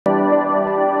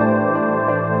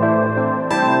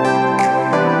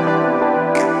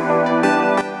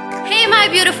Hi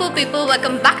beautiful people,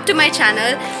 welcome back to my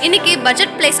channel. இன்னைக்கு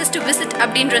budget places to visit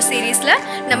அப்படின்ற சீரிஸ்ல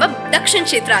நம்ம தக்ஷின்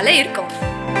Chitraல இருக்கோம்.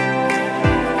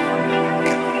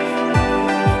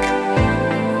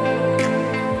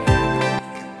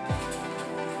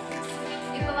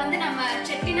 இப்போ வந்து நம்ம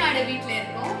செட்டிநாடு வீட்ல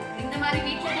இருக்கோம். இந்த மாதிரி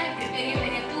வீட்ல தான் இப்படி பெரிய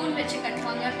பெரிய தூண் வச்சு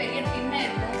கட்டுவாங்க, பெரிய திண்ணை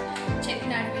இருக்கும்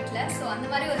செட்டிநாடு வீட்ல. சோ அந்த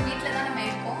மாதிரி ஒரு வீட்ல தான் நம்ம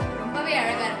இருக்கோம். ரொம்பவே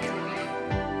அழகா இருக்கு.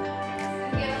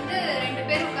 இங்க வந்து ரெண்டு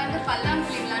பேர் உட்கார்ந்து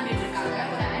பல்லாங்குழி விளையாண்டுட்டு இருக்காங்க.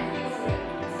 ஒரு ஆன்ட்டி ஒரு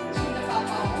சின்ன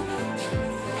பாப்பாவும்.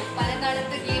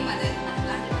 பழங்காலத்து கேம் அது விளையாண்டுட்டு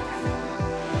இருக்காங்க.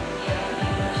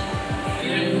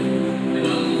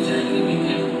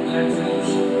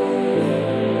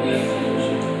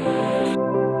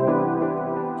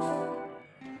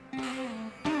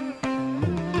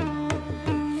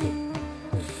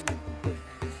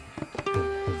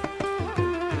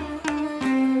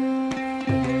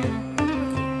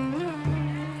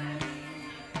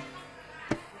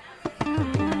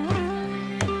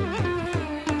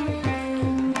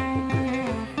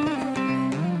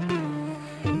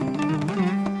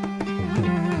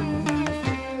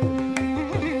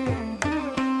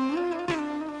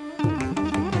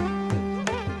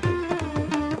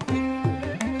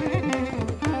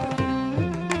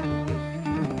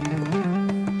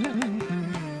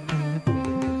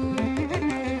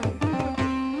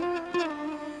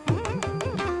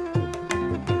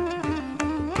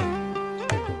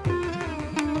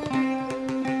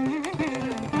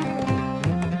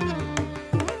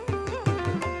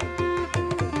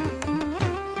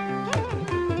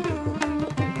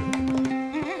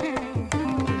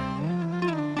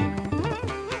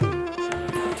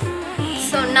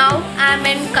 So now I'm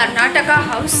in Karnataka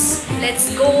house. Let's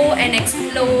go and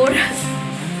explore.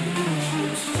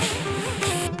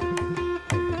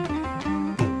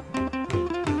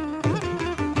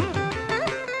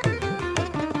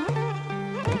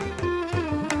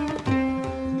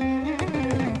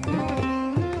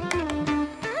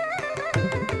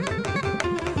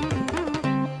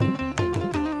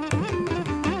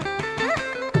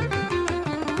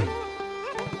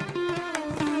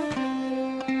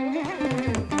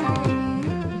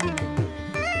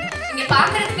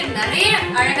 பார்க்கிறதுக்கு நிறைய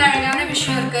அழகான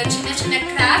விஷயம் இருக்கு. சின்ன சின்ன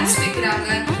கிராப்ஸ் விற்கிறாங்க.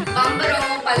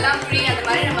 பம்பரம், பல்லாங்குழி அந்த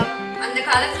மாதிரி நம்ம அந்த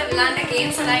காலத்துல விளையாண்ட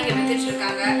கேம்ஸ் எல்லாம் இங்க வித்துட்டு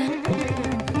இருக்காங்க.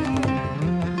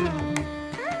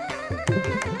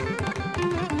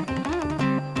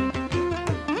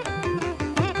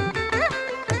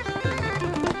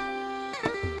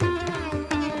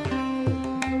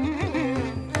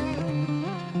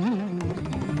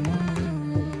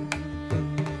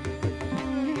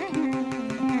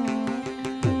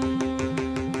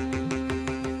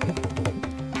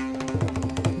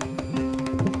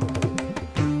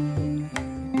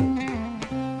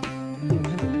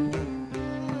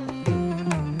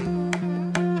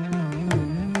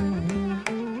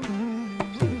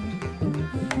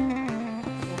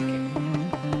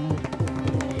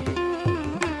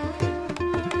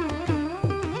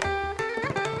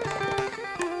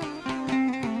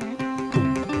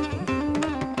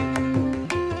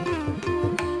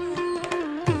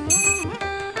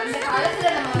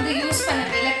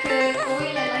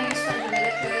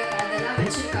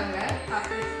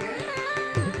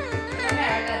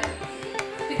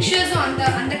 பிக்சர்ஸும்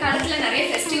அந்த காலத்துல நிறைய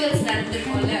ஃபெஸ்டிவல்ஸ்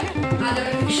நடந்துருக்கும்ல, அதோட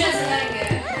பிக்சர்ஸ் எல்லாம் இங்க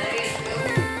நிறைய இருக்கு.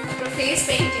 அப்புறம் ஃபேஸ்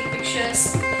பெயிண்டிங் பிக்சர்ஸ்.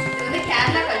 இது வந்து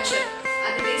கேரளா கல்ச்சர்,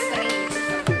 அது பேஸ் பண்ணி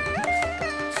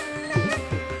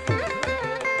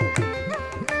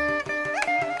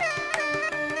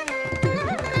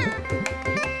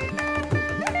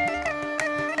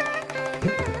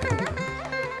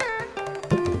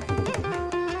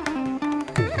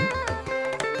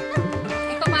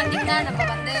இப்போ பார்த்தீங்கன்னா நம்ம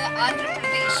வந்து ஆந்திர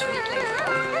பிரதேஷ் வீட்ல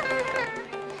இருக்கோம்.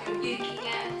 எப்படி இருக்கீங்க?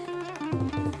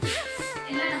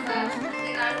 எல்லாம் நம்ம அந்த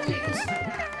காலத்துல யூஸ் பண்ண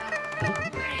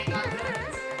பழைய பாத்திரம்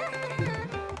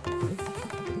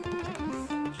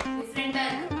டிஃப்ரெண்டா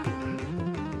இருக்கு.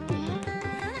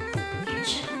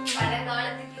 கிச்சன்,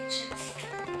 பழங்காலத்து கிச்சன்.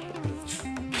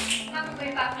 நம்ம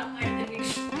போய் பார்க்கலாம் அடுத்த வீடியோ.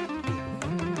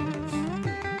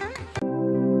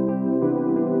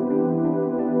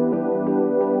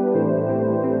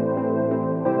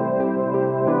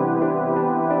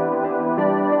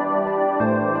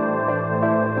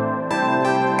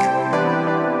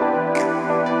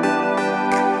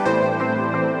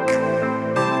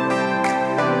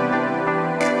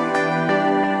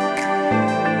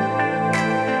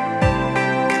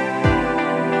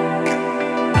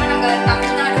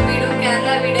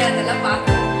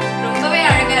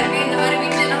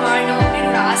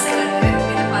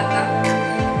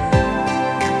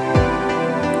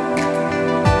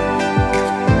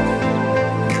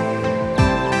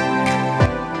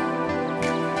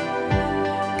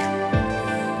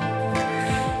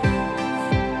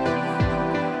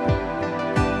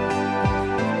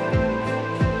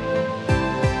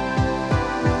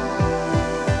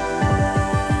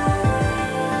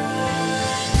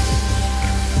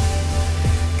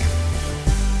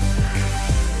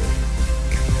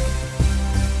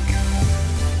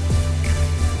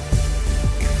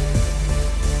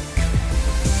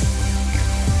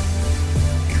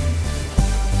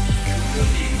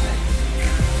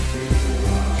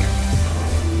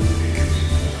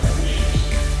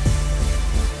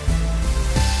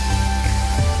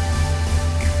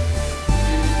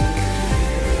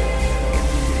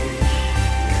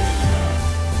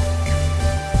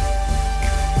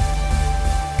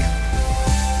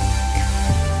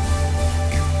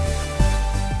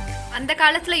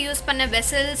 காலத்துல யூஸ் பண்ண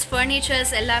வெசல்ஸ்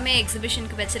ஃபர்னிச்சர்ஸ் எல்லாமே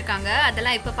எக்ஸிபிஷனுக்கு வச்சிருக்காங்க.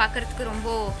 அதெல்லாம் இப்போ பார்க்கறதுக்கு ரொம்ப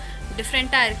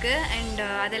டிஃப்ரெண்ட்டாக இருக்குது. அண்ட்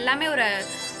அது எல்லாமே ஒரு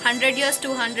 100 years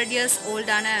 200 years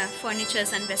ஓல்டான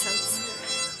furnitures and vessels.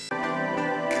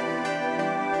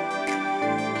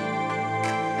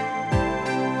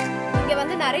 இங்கே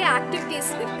வந்து நிறைய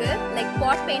ஆக்டிவிட்டீஸ் இருக்குது. லைக்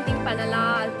பாட் பெயிண்டிங்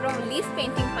பண்ணலாம், அப்புறம் லீஃப்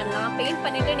பெயிண்டிங் பண்ணலாம். பெயிண்ட்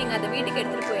பண்ணிவிட்டு நீங்கள் அதை வீட்டுக்கு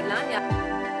எடுத்துகிட்டு போயிடலாம்.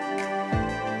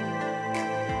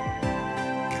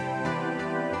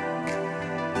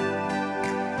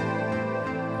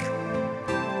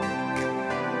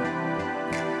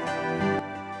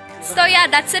 So yeah,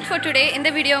 that's it for today. இந்த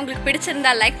வீடியோ உங்களுக்கு பிடிச்சிருந்தா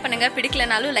லைக் பண்ணுங்க,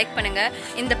 பிடிக்கலனாலும் லைக் பண்ணுங்க.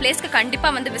 இந்த பிளேஸ்க்கு கண்டிப்பா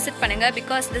வந்து விசிட் பண்ணுங்க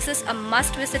because this is a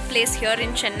must visit place here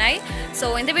in Chennai. So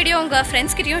இந்த வீடியோ உங்க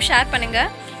ஃப்ரெண்ட்ஸ் கிட்டயும் ஷேர் பண்ணுங்க.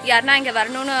 யாரனா இங்க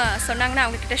வரணும்னு சொன்னாங்கன்னா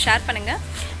அவங்க கிட்ட ஷேர் பண்ணுங்க.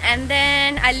 And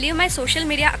then I'll leave my social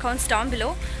media accounts down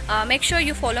below. Make sure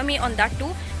you follow me on that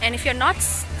too. And if you're not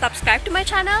subscribed to my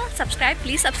channel,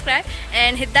 please subscribe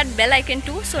and hit that bell icon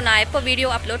too. So நான் எப்போ video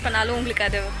upload பண்ணாலும் உங்களுக்கு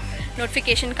அது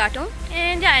notification காட்டும்.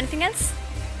 And yeah, anything else?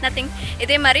 Nothing.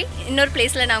 இதே மாதிரி இன்னொரு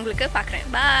பிளேஸில் நான் உங்களுக்கு பார்க்குறேன்.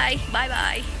 பாய் பாய்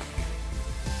பாய்.